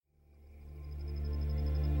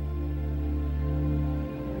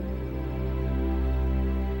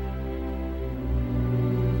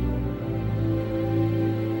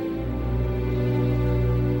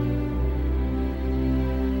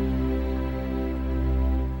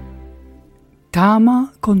Tama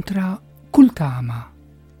kontra kull tama.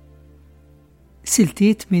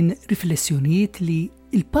 Siltiet minn riflessjonijiet li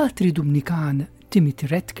il-Patri Dominikan Timothy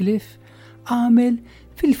Radcliffe għamel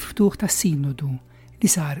fil-ftuħ tas-Sinodu li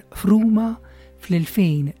sar f'Ruma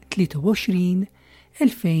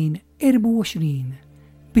fl-2023-2024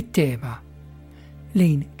 bit-tema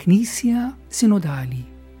lejn Knisja Sinodali,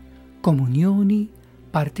 Komunjoni,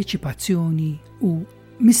 Parteċipazzjoni u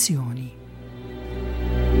Missjoni.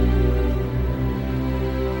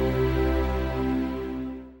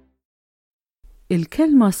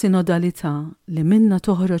 Il-kelma sinodalità li minna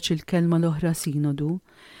toħroġ il-kelma l-oħra sinodu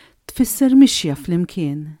tfisser mixja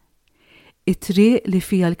fl-imkien. It-triq li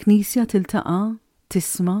fija l-Knisja tiltaqa',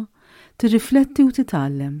 tisma', tirrifletti u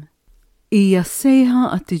titgħallem. Hija ssejħa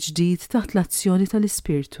għat-tiġdid taħt l-azzjoni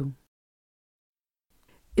tal-Ispirtu.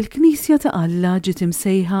 Il-Knisja ta' Alla ġiet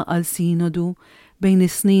imsejħa għal sinodu bejn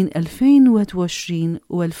is-snin 2021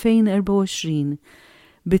 u 2024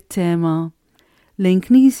 bit-tema lejn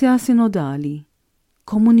Knisja Sinodali,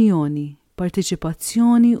 Komunjoni,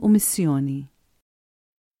 Parteċipazzjoni u Missjoni.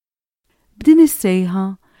 B'din is-sejħa,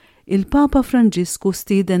 il-Papa Franġisku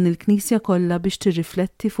stieden il-Knisja kollha biex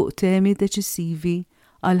tirrifletti fuq temi deċiżivi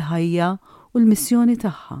għall-ħajja u l-missjoni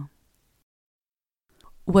tagħha.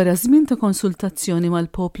 Wara żmien ta' konsultazzjoni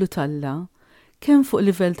mal-poplu talla, kemm fuq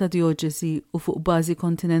livell ta' dijoċesi u fuq bażi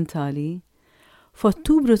kontinentali,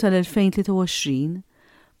 f'Ottubru tal-2023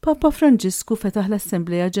 Papa Franġisku fetaħ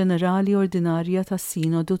l-Assembleja Ġenerali Ordinarja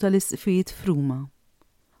tas-Sinodu tal-Isqfijiet f'Ruma.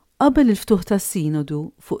 Qabel il-ftuħ tas-Sinodu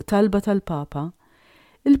fuq talba tal-Papa,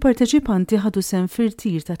 il-parteċipanti ħadu sehem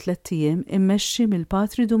fir-tir ta' 3 ijiem immexxi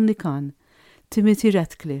mill-Patri Dominikan Timothy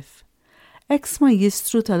Radcliffe,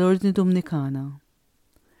 eks-Majjistru tal-Ordni Dominikana.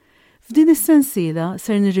 F'din is-sensiela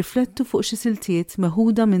ser nirriflettu fuq xi siltiet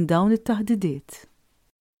meħuda minn dawn it-taħdidiet.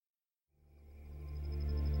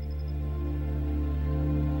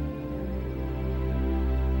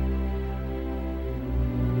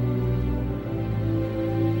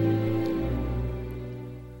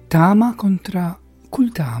 Tama kontra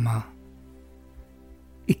kull tama.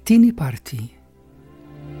 It-tieni parti.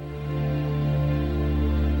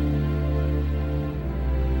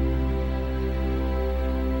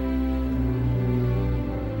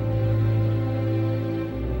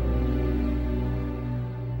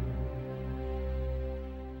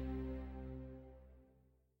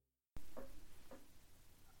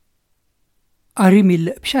 Qari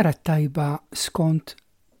mill-bxara tajba skont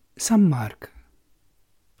San Mark.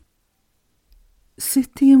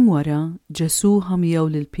 6 ijiem wara Ġesu ħamjaw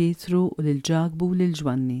lil Pietru u lil Ġakbu u lil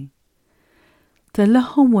Ġwanni.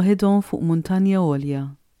 Tellaħħom waħedhom fuq muntanja għolja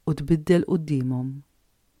u tbiddel qudiemhom.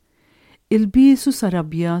 Il-biesu sar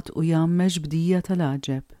abjad u jammeġ bdija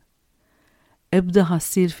tal-għaġeb. Ebda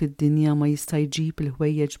ħassir fid-dinja ma jista' jġib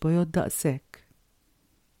il-ħwejjeġ bojgħod daqshekk.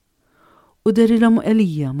 U derilhom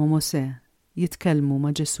Elija ma' Mosè jitkellmu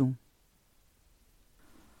ma' Ġesu.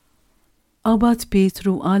 Qabad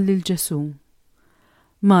Pietru qal lil Ġesu: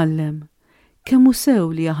 Mallem, kemm hu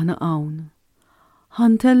sew li aħna hawn.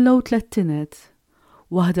 Ħantellaw 3 tinet,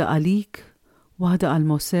 waħda għalik, waħda għal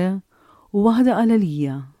Mosè u waħda għal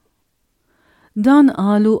Elija. Dan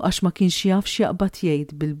qalu għax ma kienx jaf x'jaqbad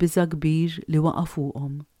jgħid bil-biża' kbir li waqa'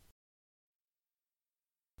 fuqhom.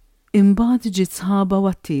 Imbagħad ġiet sħaba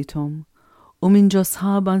wattithom u minn ġo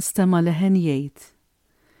sħaba nstema' leħen jgħid: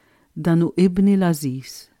 Dan hu ibni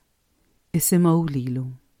l-Għażiż, isimgħu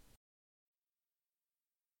lilu.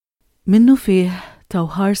 Minnu fih taw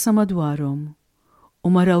ħarsa madwarhom u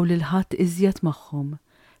maraw lil ħadd iżjed magħhom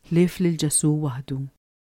ħlief lil Ġesu waħdu.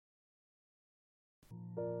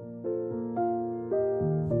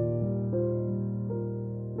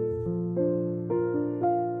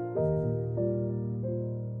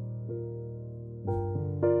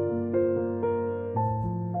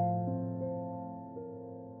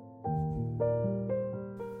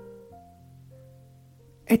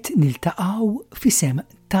 Qed niltaqgħu f'isem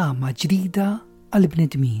tama ġdida għal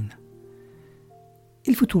bnedmin.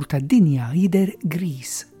 Il-futur tad-dinja jidher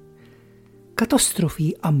gris.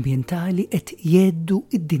 Katastrofi ambjentali qed jgħeddu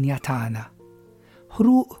id-dinja tagħna.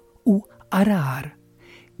 Ħruq u arar,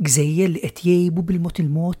 gżejjel li qed jgħibu bil-mod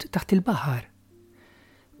il-mod taħt il-baħar.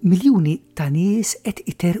 Miljuni ta' nies qed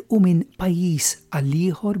iterqu minn pajjiż għal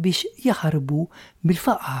ieħor biex jaħarbu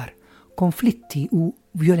mill-faqar, konflitti u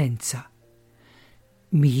vjolenza.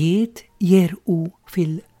 Mijiet jerqu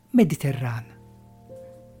fil-Mediterran.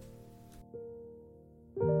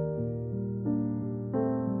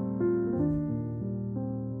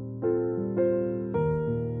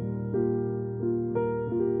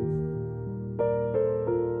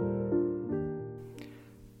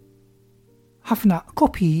 ħafna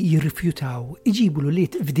kopji jirrifjutaw iġibu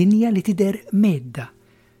l-uliet f'dinja li tidher medda.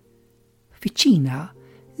 Fiċ-Ċina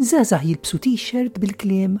żgħażagħ jilbsu t-shirt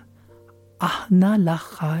bil-kliem aħna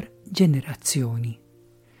l-aħħar ġenerazzjoni.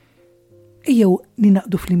 Ejjew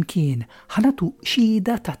ninaqdu flimkien ħanatu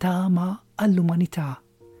xhieda ta' tama għall-umanità,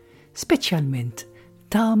 speċjalment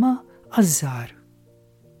tama għaż-żgħar.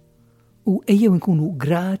 U ejjew nkunu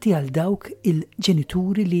grati għal dawk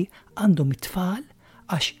il-ġenituri li għandhom it-tfal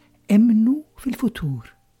għax emnu fil-futur.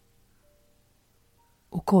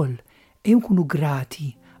 Ukoll ejjew nkunu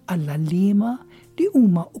grati għall-għalliema li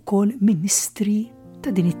huma wkoll ministri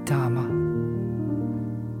ta' din it-tama.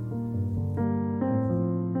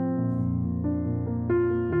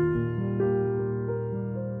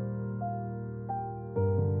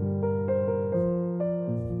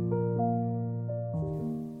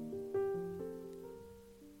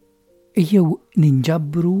 Ejjew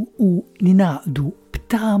ninġabru u ninaqdu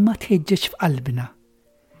b'tama tħeġġeġ f'qalbna,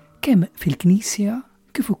 kemm fil-Knisja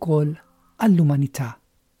kif ukoll għall-umanità.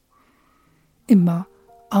 Imma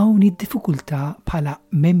hawn id-diffikultà bħala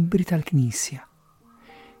membri tal-Knisja.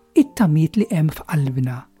 It-tamiet li hemm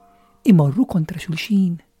f'qalbna imorru kontra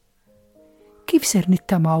xulxin. Kif ser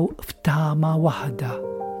nittamaw f'tama waħda?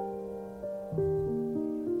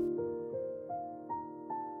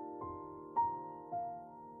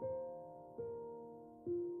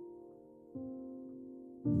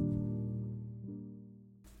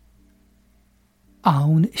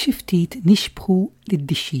 Hawn xi ftit nixbħu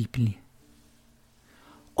lid-dixxipli.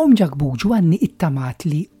 Ġakbu Ġwanni it-tamat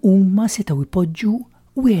li huma setgħu jpoġġu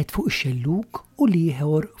wieħed fuq ix-xelluk u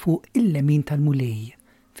l-ieħor fuq il-lemin tal-mulej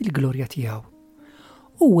fil-glorja tiegħu.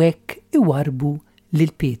 U hekk iwarbu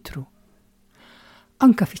lil Petru.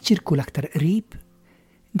 Anka fiċ-ċirku l-aktar qrib,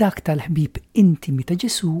 dak tal-ħbib intimi ta'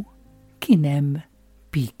 Ġesu kien hemm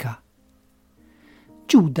pika.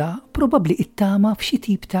 Ġuda probabbli ittama f'xi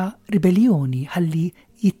tip ta' ribellioni ħalli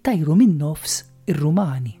jittajru min nofs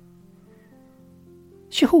ir-Rumani.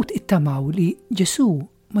 Xi ħud ittamaw li Ġesu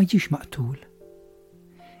ma jiġix maqtul.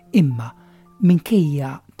 Imma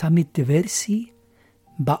minkejja ta' diversi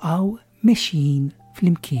baqgħu mexjin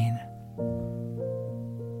flimkien.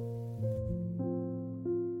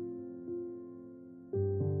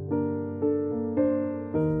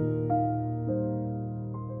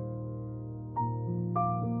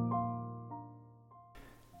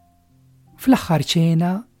 Fl-aħħar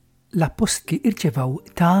ċena, l-apostli irċevaw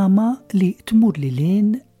tama li tmur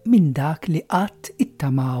lilin minn dak li qatt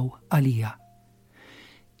ittamaw għalija.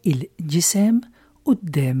 Il-ġisem u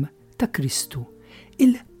d-dem ta' Kristu,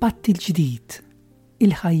 il-patt il-ġdid,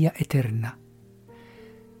 il-ħajja eterna.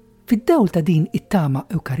 Fid-dawl ta' din it-tama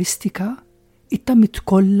eukaristika, it-tamit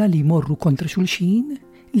kollha li jmorru kontra xulxin,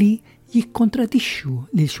 li jikkontradixxu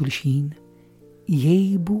lil xulxin,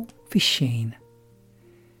 jgħibu fix-xejn.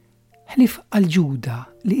 Ħlif għal-Ġuda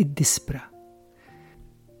li id-dispra.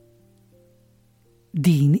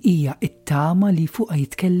 Din hija it-tama li fuqha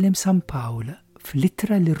jitkellem San Pawl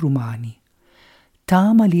fl-ittra lir-Rumani.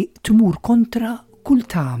 Tama li tmur kontra kull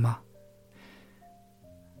tama.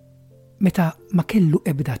 Meta ma kellu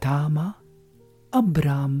ebda tama,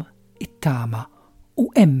 Abram it-tama u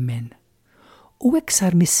emmen. U hekk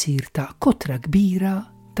sar missier ta' kotra kbira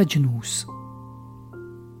ta' ġnus.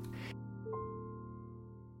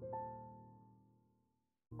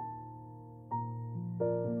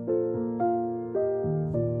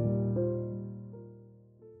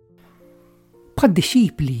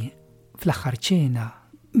 Bħad-dixxipli fl-aħħar ċena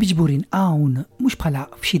miġburin hawn mhux bħala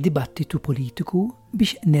f'xi dibattitu politiku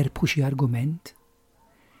biex nerbħu xi argument.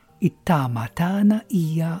 It-tama tagħna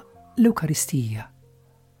hija l-Ewkaristija.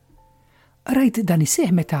 Rajt dan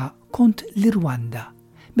iseħħ meta kont l-Irwanda,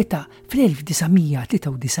 meta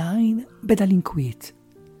fl-1993 beda l-inkwiet.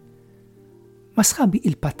 Ma' sħabi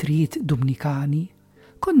il-patrijiet Dominikani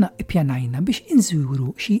konna ippjanajna biex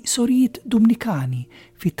inżuru xi sorijiet Dominikani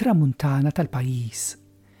fit-tramuntana tal-pajjiż.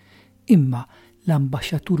 Imma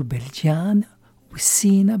l-ambaxxatur Belġjan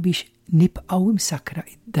wissina biex nibqgħu imsakra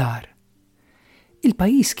id-dar.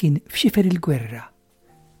 Il-pajjiż kien f'xifer il-gwerra.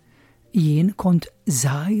 Jien kont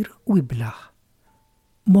żgħir u iblaħ.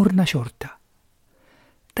 Morna xorta.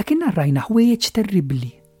 Dakinhar rajna ħwejjeġ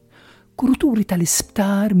terribbli. Kuruturi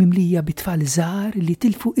tal-isptar mimlija bit-tfal żgħar li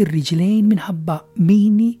tilfu ir-riġlejn minħabba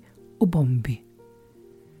mini u bombi.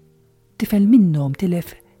 Tifel minnhom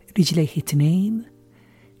tilef riġlejh it-tnejn,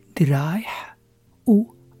 dirajh u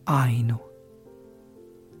għajnu.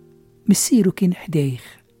 Missieru kien ħdejh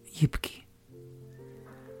jibki.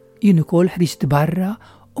 Jien ukoll ħriġt barra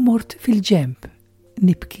u mort fil-ġemp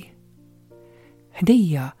nibki.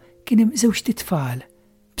 Ħdejja kien hemm żewġ titfal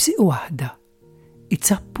b'siq waħda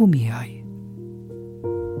itzappu miegħi.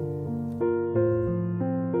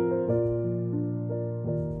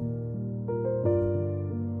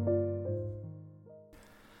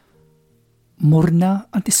 Morna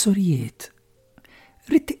għand is-sorijiet.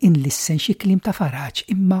 Rid inlissen xi kliem ta' faraġ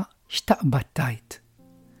imma x'taqbad tajt.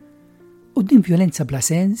 Quddiem vjolenza bla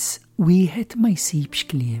sens wieħed ma jsibx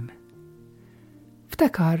kliem.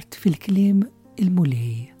 Ftakart fil-kliem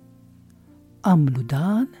il-mulej. Għamlu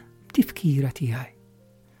dan b'tifkira tiegħi.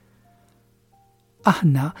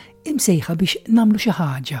 Aħna imsejħa biex namlu xi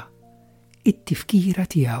ħaġa, it-tifkira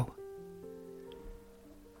tiegħu.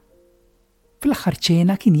 Fl-aħħar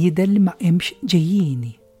ċena kien jidher li ma hemmx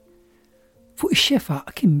ġejjieni. Fuq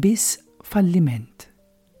ix-xefaq kien biss falliment,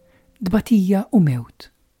 dbatija u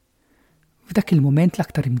mewt. F'dak il-mument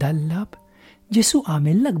l-aktar imdallab, Ġesu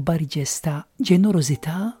għamel l-akbar ġesta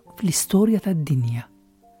ġenerożità fl-istorja tad-dinja.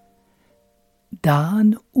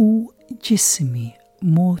 Dan hu ġismi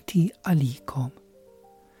moti għalikom.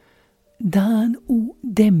 Dan hu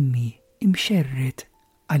demmi imxerred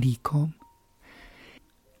għalikom.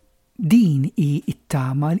 Din hi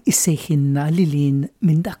it-tama li issejħinna lilin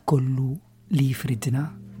minn dak kollu li jfridna.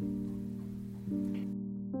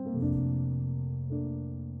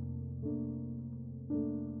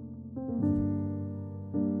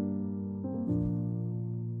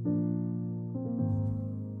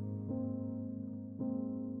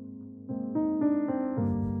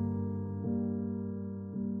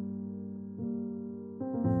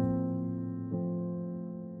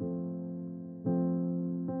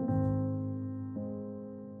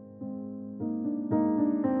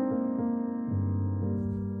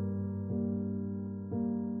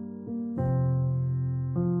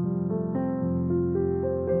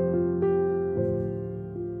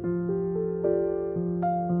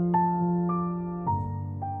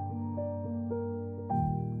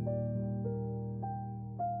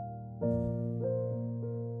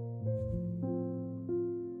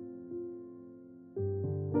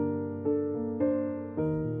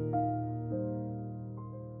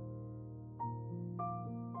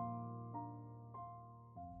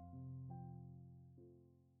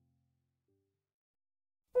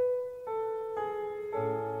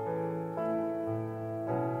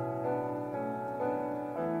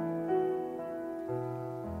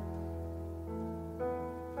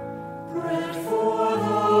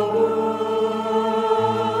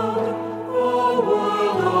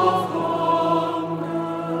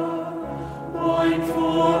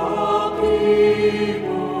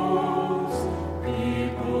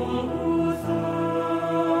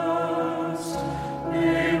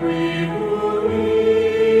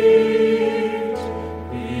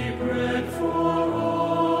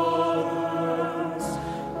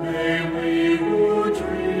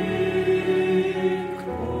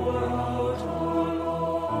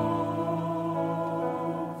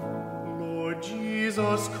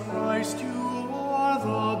 Jesus Christ, you are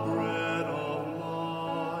the bread of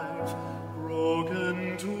life,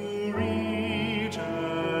 broken to reach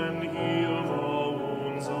and heal the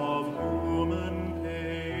wounds of human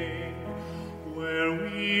pain. Where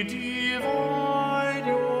we divide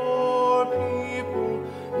your people,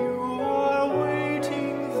 you are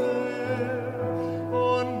waiting there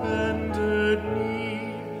on bended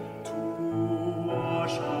knee to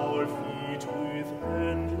wash our feet with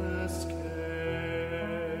endless care.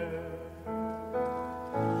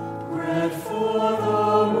 Bread for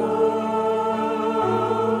the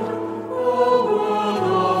world, a world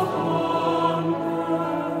of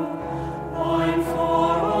hunger, wine for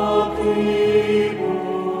all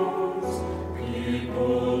peoples,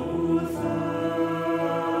 people who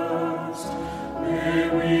thirst. May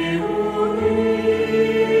we who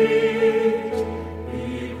eat be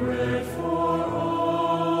bread for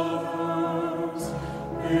others.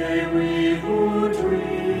 May we who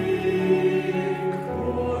drink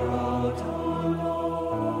pour out our love.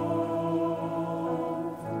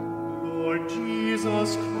 Lord Jesus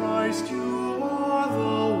Christ, you are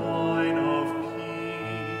the wine of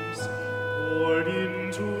peace, poured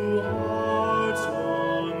into hearts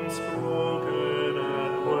once broken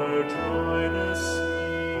and where dryness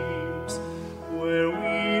seems, where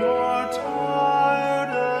we are tired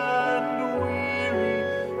and weary,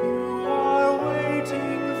 you are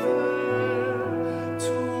waiting there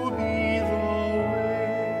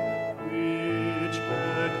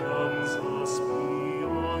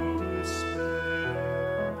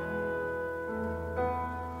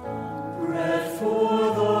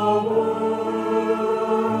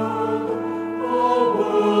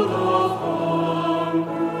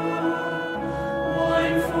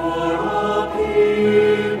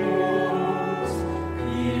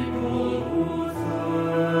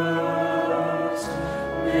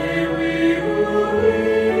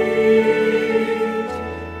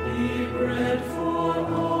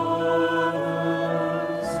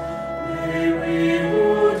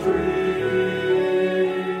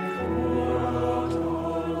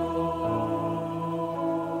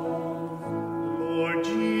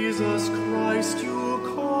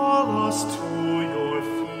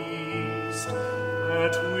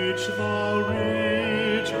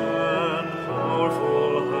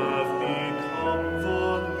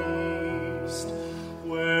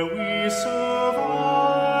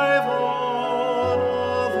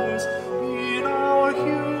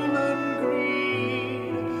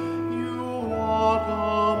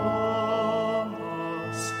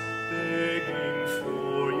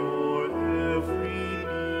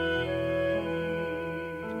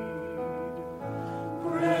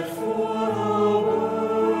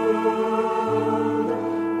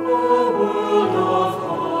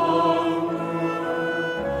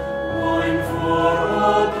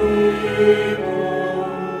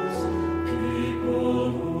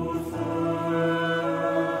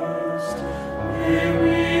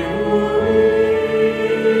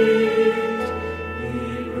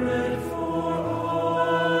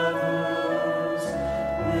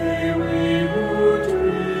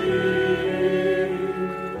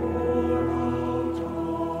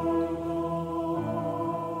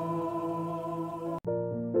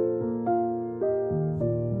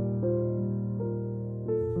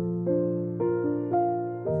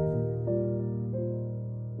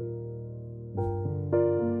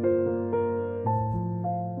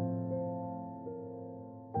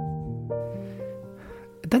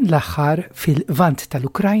Dan l-aħħar fil-vant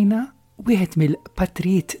tal-Ukrajna, wieħed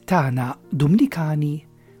mill-patrijiet tagħna Dominikani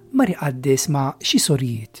mar iqaddes ma' xi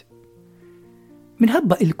sorijiet.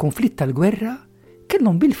 Minħabba il-konflitt tal-gwerra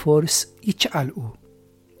kellhom bil-fors jiċċaqalqu.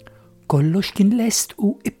 Kollox kien lest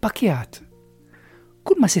u ippakjat.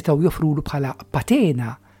 Kull ma setgħu jofrulu bħala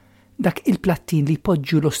patena dak il-plattin li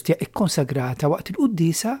jpoġġu l-ostja ikkonsagrata waqt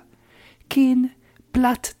il-qudiesa kien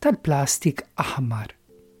platt tal-plastik aħmar.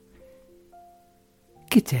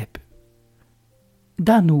 Kiteb: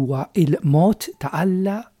 dan huwa il-mod ta'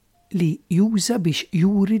 Alla li juża biex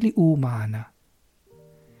juri li hu magħna.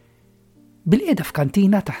 Bil-qiegħda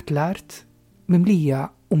f'kantina taħt l-art, mimlija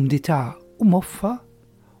umdità u moffa,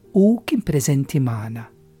 u kien preżenti magħna.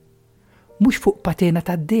 Mhux fuq patena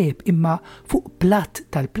tad-deheb imma fuq platt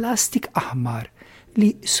tal-plastik aħmar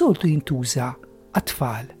li soltu jintuża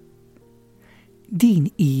għat-tfal.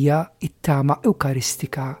 Din hija it-tama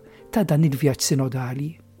ewkaristika ta' dan il-vjaġġ sinodali.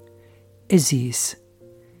 Eżiż,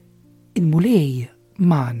 il-mulej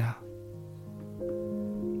magħna.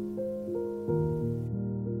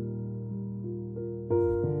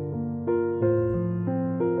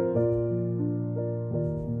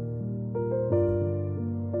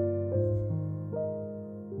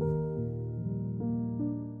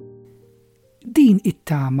 Din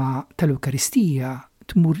it-tama tal-Ewkaristija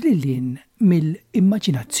tmur lilin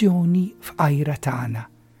mill-immaġinazzjoni f'qajra tagħna.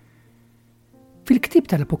 Fil-ktieb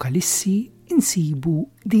tal-Apokalissi insibu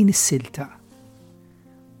din is-silta.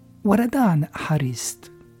 Wara dan ħarist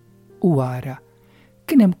u wara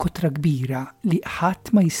kien hemm kotra kbira li ħadd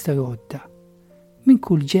ma jista' jgħodda, minn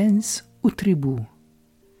kull ġens u tribù,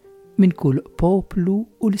 minn kull poplu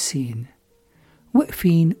u lsien,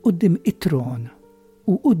 weqfin quddiem it-tron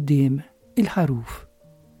u quddiem il-ħaruf,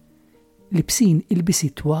 libsin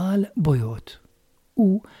il-bisi twal bojot u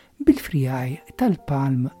bil-frijaj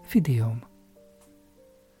tal-palm fidejhom.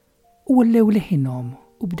 U għallew leħinhom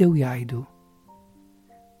u bdew jgħidu: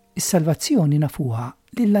 is-salvazzjoni nafuha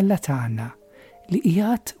lill-Alla tagħna li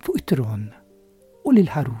qiegħed fuq it-tron u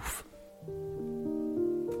lill-ħaruf.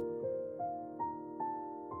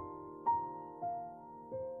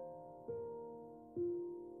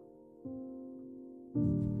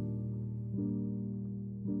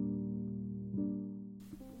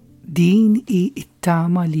 Din hi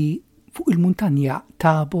it-tama li fuq il-muntanja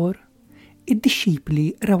Tabor id-dixxipli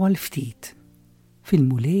raw l-ftit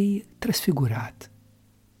fil-mulej trasfigurat.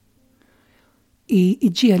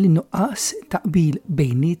 Iġġiegħa lin-nuqqas taqbil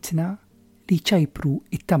bejnietna li ċajpru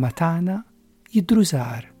it-tama tagħna jidhru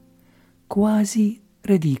żgħar, kważi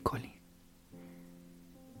redikoli.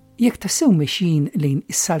 Jekk tassew mexjin lejn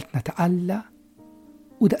is-saltna ta' Alla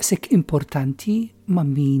u daqshekk importanti ma'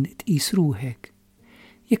 min tqis ruħek,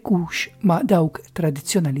 jekk hux ma' dawk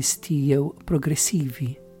tradizzjonalisti jew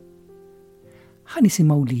progressivi.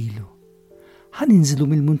 Ħanisimgħu lilu, ħaninżlu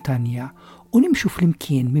mill-muntanja u nimxu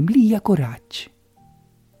flimkien mimlija kuraġġ.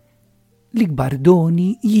 L-ikbar doni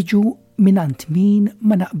jiġu minant min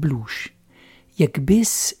ma naqblux, jekk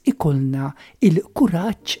biss ikollna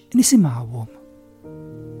il-kuraġġ nisimgħuhom.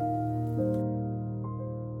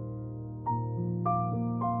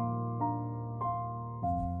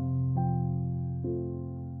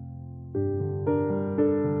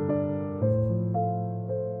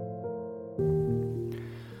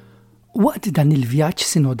 Waqt dan il-vjaġġ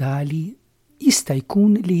sinodali jista'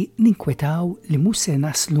 jkun li ninkwetaw li mhux se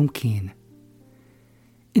naslu mkien.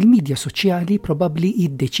 Il-midja soċjali probabbli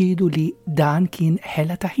jiddeċidu li dan kien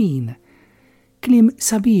ħela ta' ħin, kliem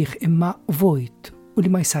sabiħ imma vojt u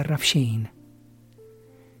li ma jsarraf xejn.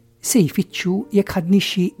 Se jfittxu jekk ħadniex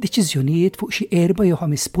xi deċiżjonijiet fuq xi 4 jew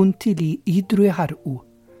 5 punti li jidhru jaħarqu.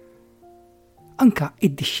 Anka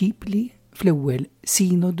id-dixxipli fl-ewwel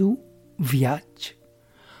sinodu vjaġġ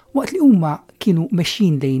waqt li huma kienu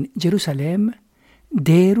mexjin lejn Ġerusalemm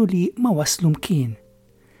deru li ma waslu mkien.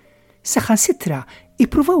 Saħansitra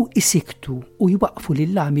ippruvaw isiktu u jwaqfu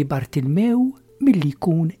lill-lami Bartilmew milli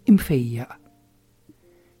jkun imfejjaq.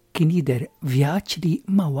 Kien jidher vjaġġ li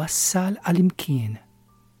ma wassal għal-imkien.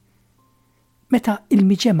 Meta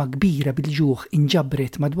il-miġema kbira bil-ġuħ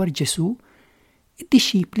inġabret madwar Ġesu,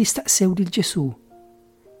 id-dixxipli staqsew lil Ġesu: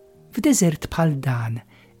 f'deżert bħal dan,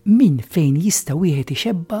 min fejn jista' wieħed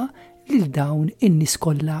ixebba lil dawn in-nies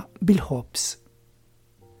kollha bil-ħobs?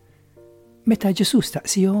 Meta Ġesu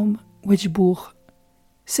staqsihom, weġbuh: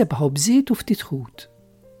 7 ħobżiet u ftit ħut.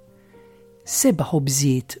 7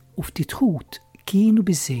 ħobżiet u ftit ħut kienu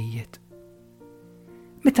biżżejjed.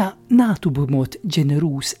 Meta nagħtu b'mod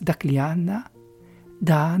ġeneruż dak li għandna,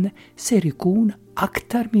 dan ser ikun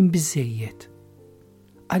aktar minn biżżejjed.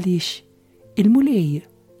 Għaliex il-mulej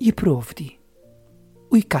jipprovdi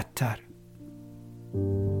u jkattar.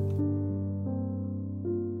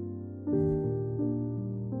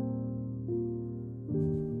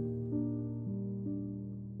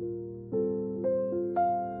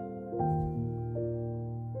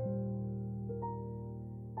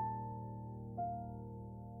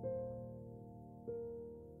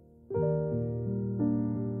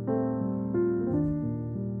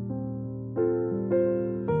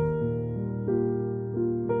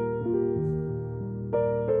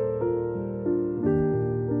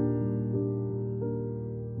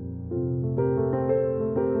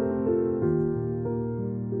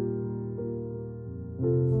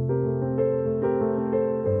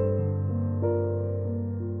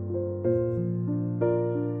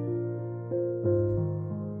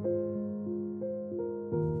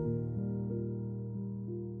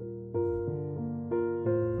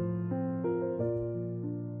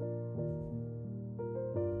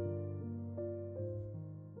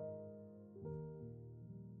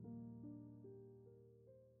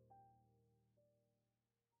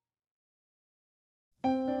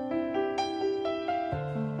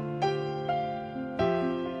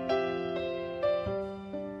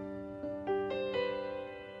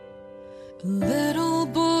 A little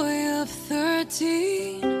boy of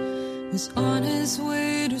 13 was on his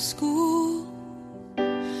way to school.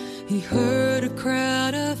 He heard a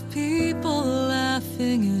crowd of people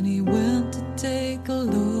laughing and he went to take a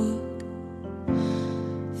look.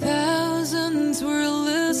 Thousands were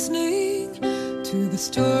listening to the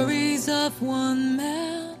stories of one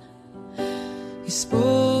man. He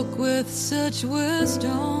spoke with such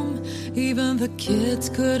wisdom, even the kids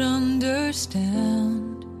could understand.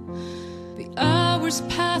 The hours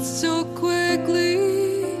passed so quickly,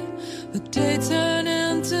 the day turned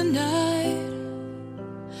into night.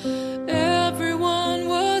 Everyone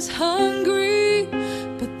was hungry,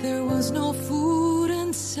 but there was no food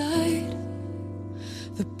in sight.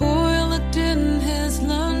 The boy looked in his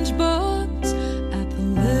lunchbox at the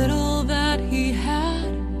little that he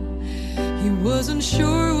had. He wasn't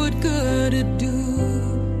sure what good it'd do.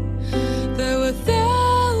 There were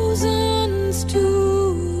thousands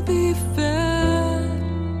to be fed,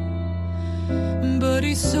 but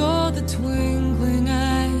he saw the twinkling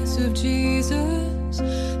eyes of Jesus,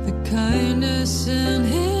 the kindness in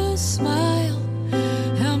his smile,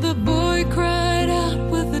 and the boy cried out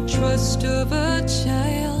with the trust of a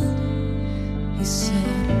child. He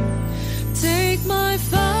said, "Take my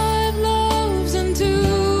 5 loaves and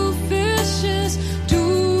 2 fishes, do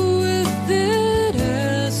with it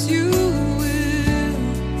as you will.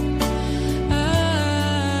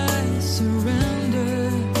 I surrender.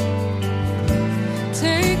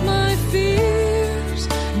 Take my fears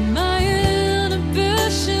and my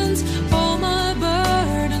inhibitions, all my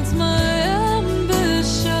burdens, my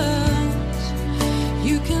ambitions.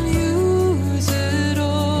 You can use it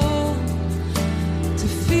all to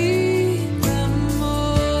feed them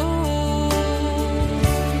all."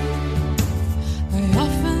 I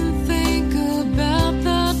often think about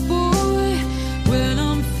that boy when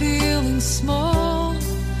I'm feeling small,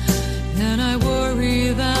 and I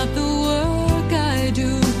worry that the work I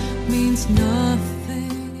do means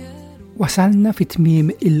nothing at all. Wasalna fit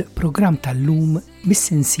tmiem il-programm tal-lum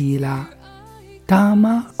mis-sensiela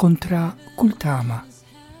Tama kontra kull Tama.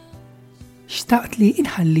 Xtaqt li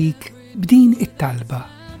inħallik b'din it-talba.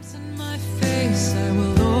 In my face I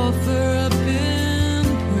will offer up in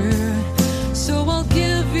prayer, so I'll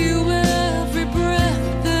give you every breath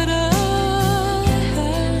that I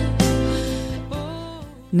have.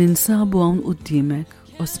 Ninsabu hawn qudiemek,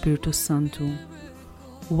 o Spiritu Santu,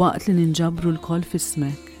 waqt li ninġabru l-koll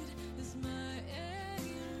fismek.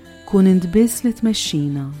 Kun int biss li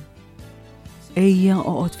tmexxina, ejja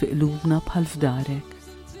oqgħod fi qlubna bħal f'darek.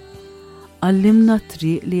 Allimna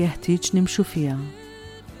t-triq li jeħtieġ nimxu fiha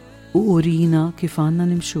u urina kif għandna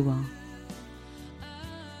nimxuha.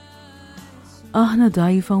 Aħna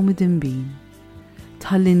dajfa u midinbin,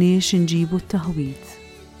 tħalliniex inġibu t-taħwit.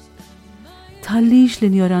 Tħallix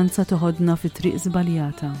l-injoranza toħodna fi triq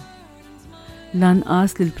żbaljata.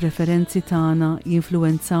 Lanqas li l-preferenzi tagħna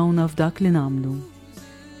jinfluwenzawna f'dak li nagħmlu.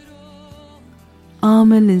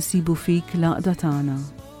 Għamel li nsibu fik l-għaqda tagħna,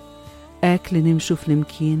 hekk li nimxu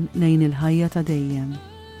flimkien lejn il-ħajja ta' dejjem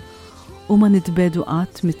u ma nitbedu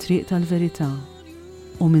qatt mit-triq tal-verità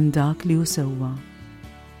u minn dak li hu sewwa.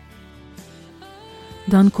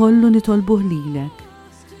 Dan kollu nitolbuh lilek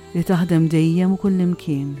li taħdem dejjem u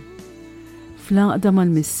kullimkien, fl-għaqda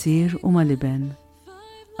mal-Missier u mal-Iben,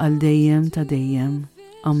 għal dejjem ta' dejjem.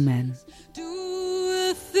 Amen. Do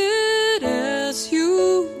with it as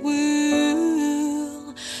you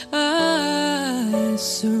will. I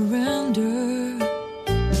surrender.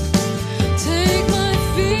 Take my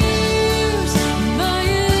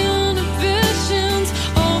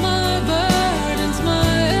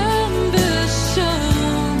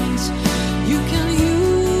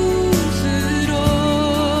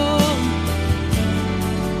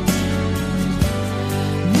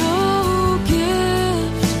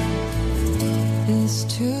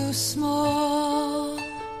more.